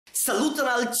Saluton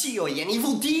al cio, jen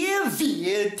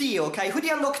Dio, kai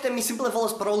hodiaŭ nokte mi simple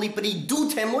volas paroli pri du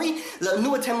temoj. La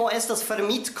unua temo estas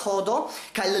fermitkodo,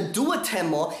 kai la dua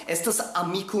temo estas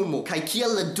Amikumu, kai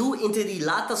kiel la du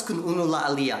interrilatas kun unu la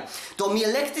alia. Do mi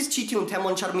elektis ĉi tiun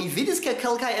temon, ĉar mi vidis ke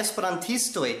kelkaj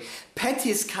esperantistoj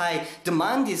petis kai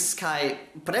demandis kai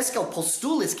preskaŭ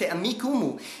postulis ke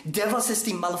Amikumu devas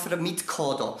esti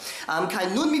malfermitkodo.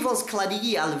 Kai nun mi volas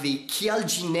klarigi al vi kial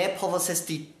ĝi ne povas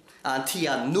esti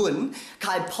tia nun,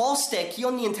 kai poste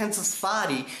kion ni intensas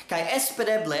fari, kai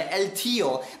espereble el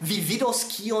tio vi vidos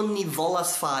kion ni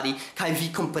volas fari, kai vi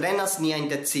komprenas niajn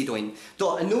decidojn.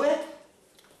 Do unue,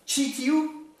 ĉi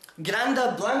tiu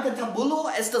granda blanka tabulo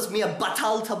estas mia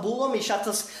batal-tabulo. Mi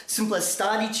ŝatas simple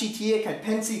stari ĉi tie kaj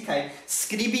pensi kaj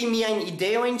skribi miajn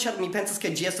ideojn, ĉar mi pensas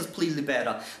ke ĝi estas pli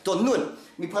libera. Do nun,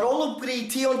 mi parolu pri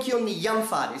tion kion ni jam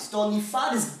faris. Do ni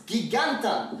faris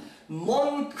gigantan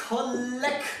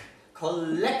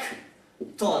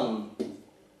kolekton.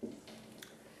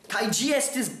 Kai ĝi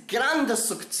estis granda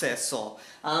sukceso.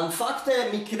 Fakte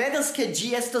mi kredas ke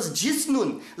ĝi estas ĝis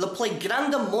nun la plej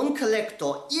granda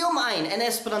monkolekto iom ajn en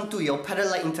Esperantujo per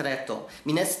la interreto.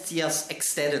 Mi ne scias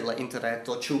ekstere la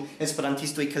interreto, ĉu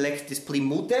esperantistoj kolektis pli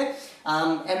multe.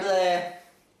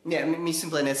 Ne, mi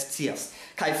simple ne scias.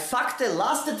 Kai fakte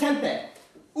lastatempe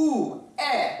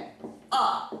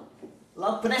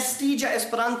la prestigia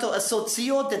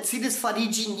Esperanto-asocio decidis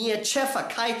farigi nia ĉefa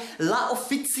kaj la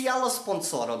oficiala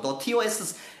sponsoro. Do tio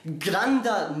estas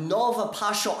granda nova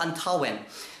paŝo antaŭen.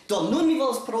 Do nun mi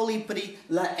volas paroli pri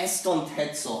la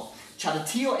estonteco, ĉar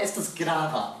tio estas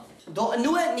grava. Do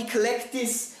unue ni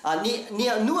kolektis,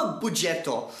 nia unua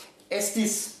budĝeto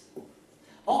estis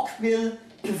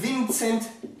 8,500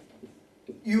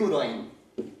 eurojn.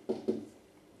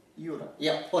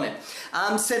 Ja, bone.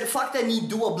 Sed fakte ni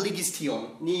duobligis tion.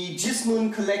 Ni ĝis nun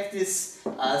kolektis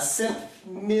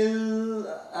 7,000,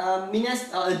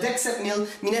 17,000,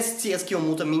 mi ne scias kiom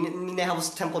multe, mi ne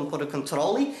havas tempon por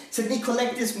kontroli, sed ni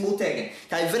kolektis multege.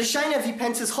 Kaj verŝajne vi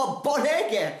pensis,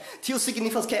 bonege! Tio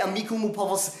signifas, ke Amikumu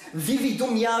povas vivi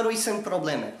dum jaroj sen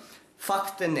probleme.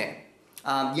 Fakte ne.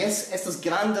 Yes, estas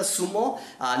granda sumo,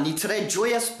 ni tre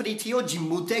ĝojas pri tio, ĝi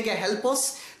multege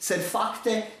helpos, sed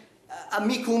fakte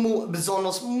Amikumu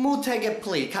bezonos multege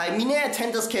pli, kaj mi ne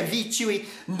atendas ke vi ĉiuj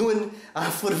nun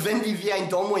forvendi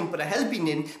viajn domojn por helpi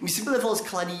nin. Mi simple volas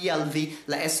klarigi al vi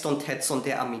la estontecon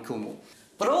de Amikumu.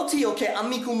 Pro tio ke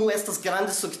Amikumu estas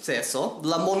granda sukceso,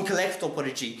 la monkolekto por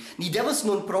ĝi, ni devas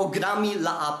nun programi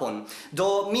la apon.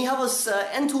 Do mi havas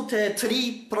entute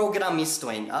 3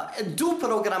 programistojn, 2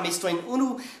 programistojn,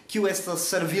 unu kiu estas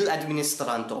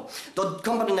servil-administranto. Do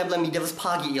kompreneble mi devas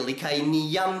pagi ili, kaj ni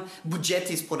jam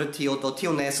budĝetis por tio, do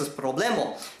tio ne estas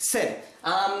problemo. Sed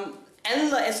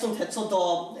en la estonteco do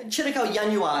ĉirkaŭ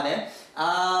januare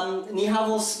ni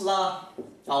havos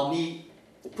ni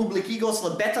publikigos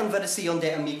la betan version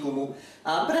de Amikumu.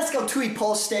 Preskaŭ tuj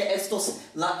poste estos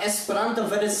la Esperanta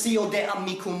versio de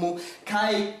Amikumu,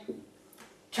 kaj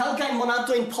kelkajn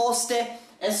monatojn poste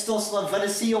estos la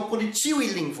versio por ĉiuj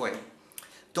lingvoj.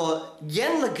 Do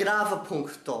jen la grava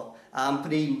punkto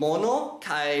pri mono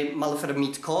kaj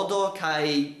malfermitkodo kaj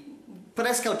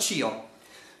preskaŭ ĉio.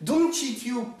 Dum ĉi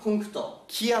tiu punkto,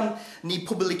 kiam ni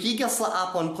publikigas la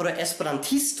apon por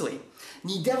esperantistoj,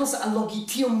 ni devas allogi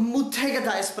tiom multege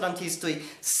da esperantistoj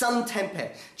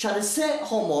samtempe, ĉar se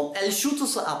homo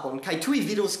elŝutus la apon kaj tuj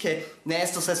vidos ke ne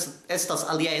estas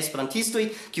aliaj esperantistoj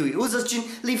kiuj uzas ĝin,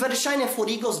 li verŝajne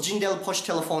forigos ĝin de la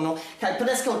poŝtelefono kaj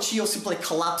preskaŭ ĉio simple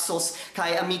kolapsos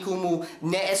kaj Amikumu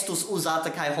ne estus uzata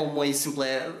kaj homoj simple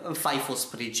fajfos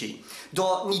pri ĝi.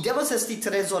 Do ni devas esti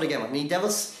tre zorgema, ni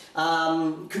devas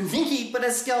konvinki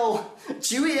preskaŭ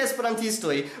ĉiuj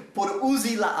esperantistoj por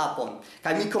uzi la apon.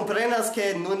 Kaj mi komprenas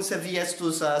ke nun se vi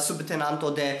estus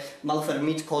subtenanto de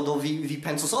malfermitkodo, vi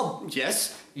pensos,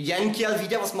 jes, jen kiel vi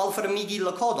devas malfermigi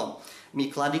la kodon. Mi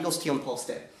klarigos tion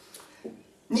poste.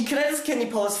 Ni kredas ke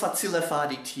ni povas facile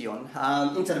fari tion.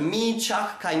 Inter mi,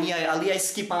 Ĉak kaj niaj aliaj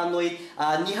skipanoj,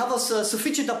 ni havas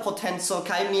sufiĉe da potenco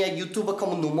kaj mia YouTube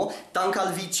komunumo, dank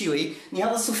al vi ĉiuj, ni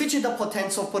havas sufiĉe da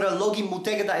potenco por allogi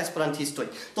multege da esperantistoj.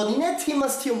 Do ni ne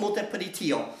timas tiom multe pri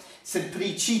tio, sed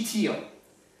pri ĉi tio.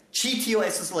 Ĉi tio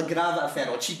estas la grava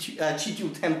afero, ĉi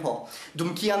tiu tempo,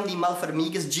 dum kiam ni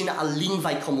malfermigas ĝin al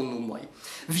lingvaj komunumoj.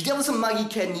 Vi devas imagi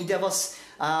ke ni devas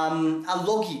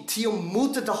allogi tiom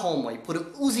multe da homoj por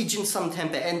uzi ĝin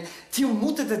samtempe en tiom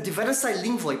multe da diversaj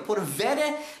lingvoj por vere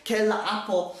ke la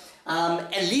apo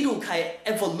eliru kaj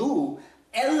evoluu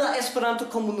el la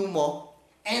Esperanto-komunumo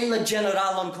en la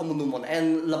generalan komunumon,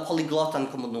 en la polyglotan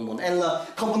komunumon, en la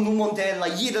komunumon de la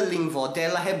jida lingvo, de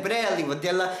la hebrea lingvo,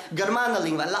 de la germana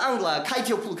lingvo, la angla, kai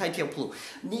tio plu.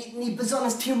 Ni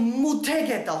bezonas tio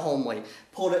multege da homoj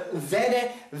por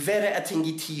vere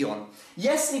atingi tion.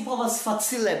 Yes, ni povas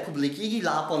facile publikigi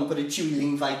la apon por ĉiuj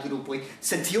lingvaj grupoj,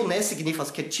 sed tio ne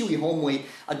signifas ke ĉiuj homoj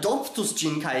adoptus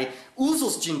ĝin kaj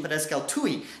uzus ĝin preskaŭ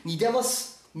tuj. Ni devas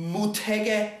mi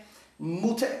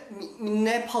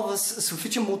ne povas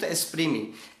sufiĉe multe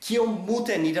esprimi, kiom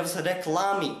multe ni devas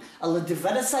reklami al la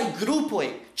diversaj grupoj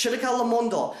ĉirkaŭ la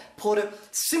mondo por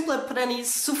simple preni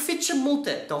sufiĉe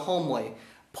multe da homoj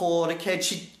por ke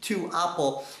ĉi tiu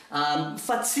apo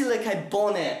facile kaj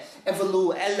bone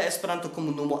evoluu el la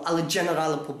Esperanto-komunumo al la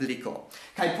ĝenerala publiko.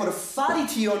 Kaj por fari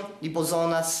tion ni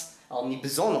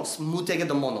bezonos multege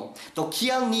da mono. Do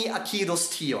kial ni akiros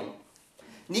tion?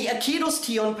 Ni akiros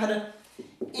tion per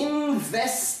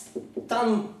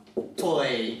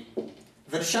investantoj.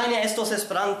 Verŝajne estos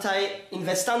esperantaj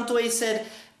investantoj, sed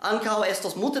ankaŭ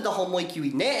estos multe da homoj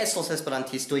kiuj ne estos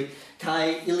esperantistoj,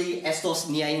 kaj ili estos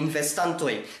niaj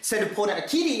investantoj. Sed por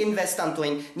akiri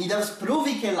investantojn, ni devas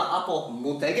pruvi ke la apo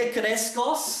multege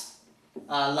kreskos,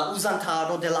 la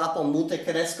uzantaro de la apo multe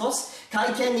kreskos,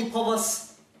 kaj ke ni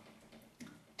povas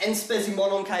enspezi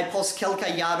monon kaj post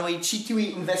kelkaj jaroj ĉi tiuj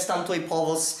investantoj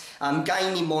povos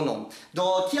gajni monon.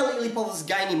 Do kiel ili povos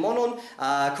gajni monon,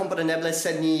 kompreneble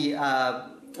se ni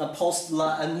post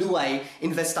la unuaj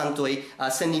investantoj,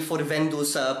 se ni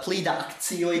forvendus pli da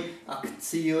akcioj,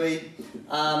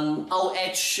 aŭ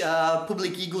eĉ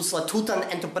publikigus la tutan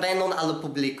entreprenon al la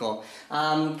publiko.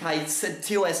 Kaj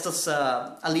tio estas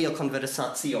alia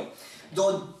konversacio. Do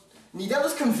ni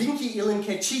devas konvinki ilin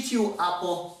ke ĉi tiu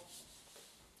apo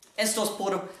estos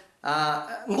por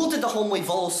multe da homoj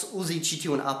volos uzi ĉi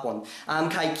tiun apon.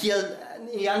 Kaj kiel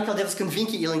ni ankaŭ devas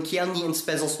konvinki ilin kiel ni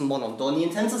enspezos monon. Do ni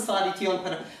intencas fari tion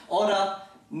per ora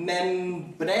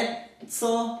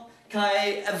membreco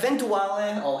kaj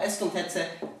eventuale aŭ estontece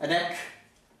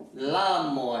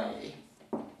reklamoj.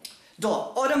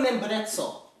 Do ora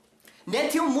membreco. Ne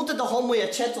tiom multe da homoj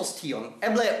aĉetos tion.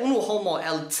 Eble unu homo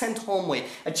el 100 homoj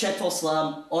aĉetos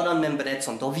la oran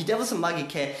membrecon. Do vi devas imagi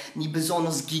ke ni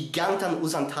bezonos gigantan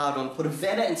uzantaron por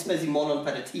vere enspezi monon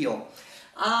per tio.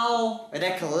 Aŭ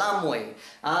reklamoj.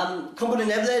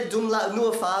 Kompreneble dum la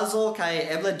unua fazo kaj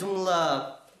eble dum la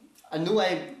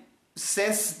unuaj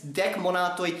 60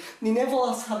 monatoj ni ne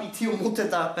volas havi tiom multe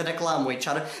da reklamoj,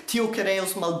 ĉar tio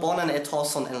kreos malbonan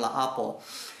etoson en la apo.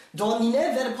 Do ni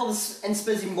ne vere povas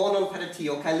enspezi monon per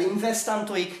tio, kaj la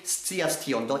investantoj scias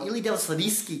tion. Do ili devas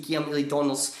riski kiam ili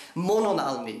donos monon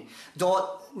al ni. Do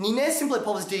ni ne simple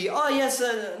povas diri, jes,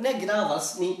 ne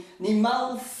gravas, ni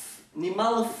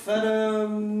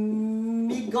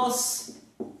malfermigos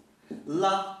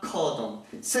la kodon.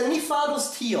 Se ni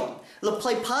faros tion, la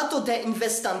plejparto de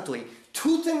investantoj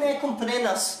tute ne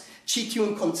komprenas ĉi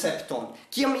tiun koncepton.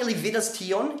 Kiam ili vidas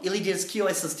tion, ili diras kio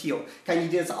estas tio, kaj ni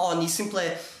diras, ni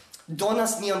simple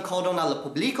donas nian kodon al la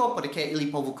publiko por ke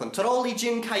ili povu kontroli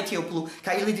ĝin kaj tio plu.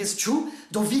 Kaj ili diras, ĉu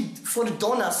do vi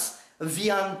fordonas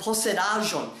vian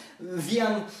posedaĵon,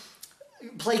 vian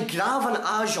plej gravan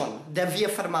aĵon de via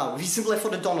firmao. Vi simple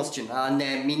fordonos ĝin.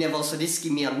 Ne, mi ne volas riski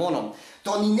mian monon.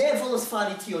 Do ni ne volas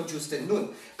fari tion ĝuste nun.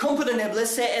 Kompreneble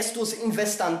se estus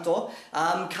investanto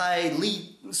kaj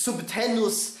li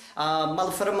subtenus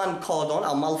malfermitkodon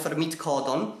aŭ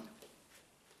malfermitkodon,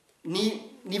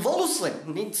 ni volus lin,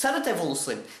 ni certe volus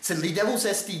lin, sed li devus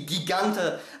esti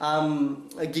giganta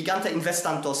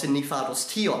investanto se ni faros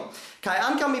tio. Kaj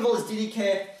ankaŭ mi volas diri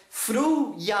ke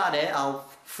frujare,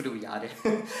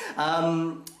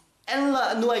 en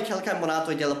la unuaj kelkaj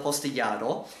monatoj de la posta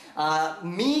jaro,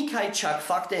 mi kaj Chuck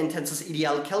fakte intencas iri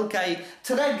al kelkaj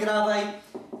tre gravaj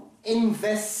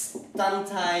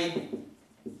investantaj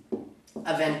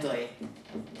eventoj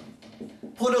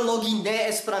por logi ne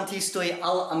esperantistoj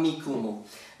al Amikumu.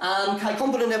 Kaj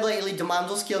kompreneble ili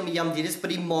demandos, kiel mi jam diris,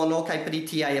 pri mono kaj pri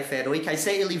tiaj aferoj, kaj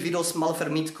se ili vidos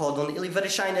malfermitkodon, ili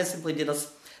verŝajne simple diras,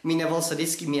 mi ne volas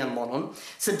riski mian monon,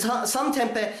 sed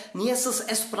samtempe ni estas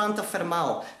esperanta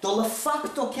firmao. Do la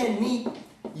fakto ke ni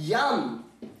jam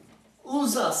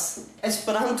uzas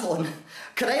Esperanton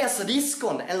kreas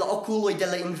riskon en la okuloj de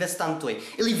la investantoj.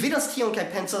 Ili vidas tion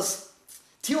kaj pensas,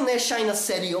 tio ne ŝajnas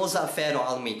serioza afero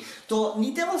al mi. Do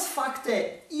ni devas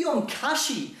fakte iom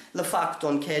kaŝi la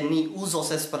fakton ke ni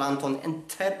uzos Esperanton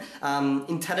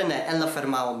interne en la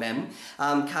firmao mem,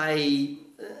 kaj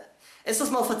estas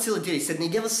malfacile diri, sed ni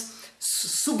devas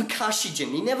subkaŝi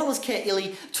ĝin. Ni ne volas ke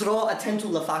ili tro atentu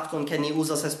la fakton ke ni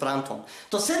uzas Esperanton.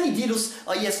 Do se ni dirus,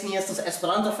 jes, ni estas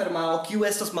Esperanta firmao, kiu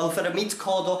estas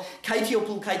malfermitkodo, kaj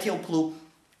tio plu,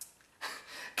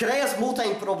 creas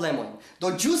multajn problemojn.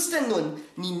 Do ĝuste nun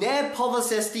ni ne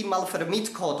povas esti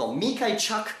malfermitkodo. Mi kaj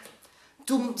Chuck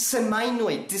dum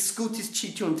semajnoj diskutis ĉi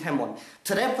tiun temon.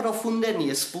 Tre profunde ni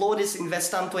esploris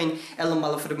investantojn el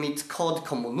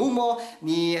malfermitkod-komunumo,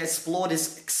 ni esploris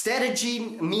ekstere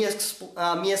ĝin, mi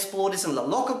esploris en la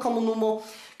loka komunumo,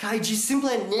 kaj ĝi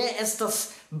simple ne estas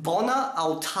bona aŭ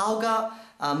taŭga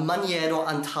maniero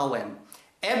antaŭen.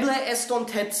 Eble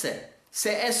estontece,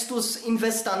 se estus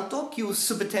investanto kiu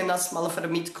subtenas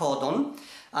malfermitkodon,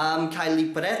 kaj li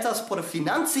pretas por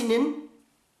financi nin,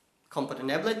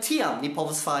 kompreneble, tiam ni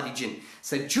povas fari ĝin.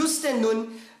 Sed ĝuste nun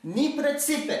ni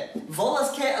precipe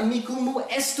volas ke Amikumu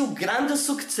estu granda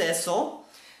sukceso,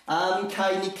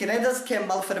 kaj ni kredas ke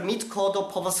malfermitkodo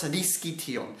povas riski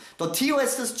tion. Do tio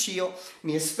estas ĉio.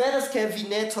 Mi esperas ke vi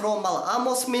ne tro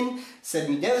malamos min, sed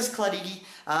mi devas klarigi,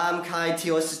 kaj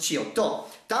tio estas ĉio. Do,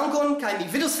 dankon, kaj mi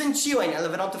vidos vin ĉiujn en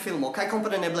la venonta filmo, kaj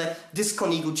kompreneble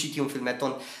diskonigu ĉi tiun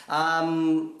filmeton.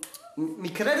 Mi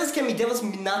credas ke mi devas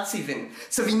minaci vin.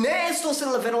 Se vi ne estos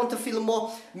en la veronta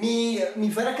filmo, mi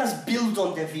verkas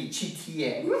bildon de vi ĉi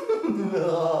tie.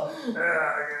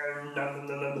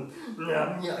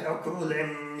 Miaj okuloj,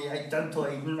 miaj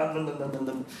dentoj.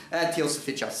 Tio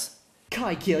sufiĉas.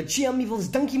 Kai kiel ĉiam mi volas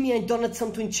danki miajn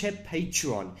donacantojn ĉe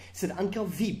Patreon, sed ankaŭ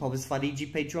vi povas fariĝi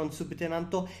Patreon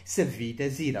subtenanto se vi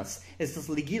deziras.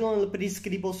 Estas ligilo en la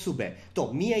priskribo sube.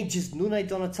 Do miaj ĝis nunaj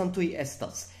donacantoj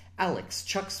estas Alex,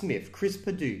 Chuck Smith, Chris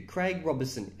Perdue, Craig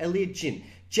Robertson, Elliott Jin,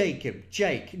 Jacob,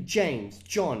 Jake, James,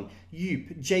 John,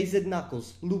 Yoop, JZ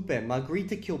Knuckles, Lupe,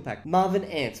 Margarita Kilpack, Marvin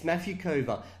Ants, Matthew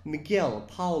Cover, Miguel,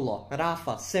 Paolo,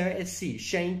 Rafa, Sarah SC,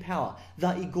 Shane Power,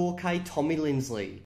 The Igor Kai, Tommy Lindsley.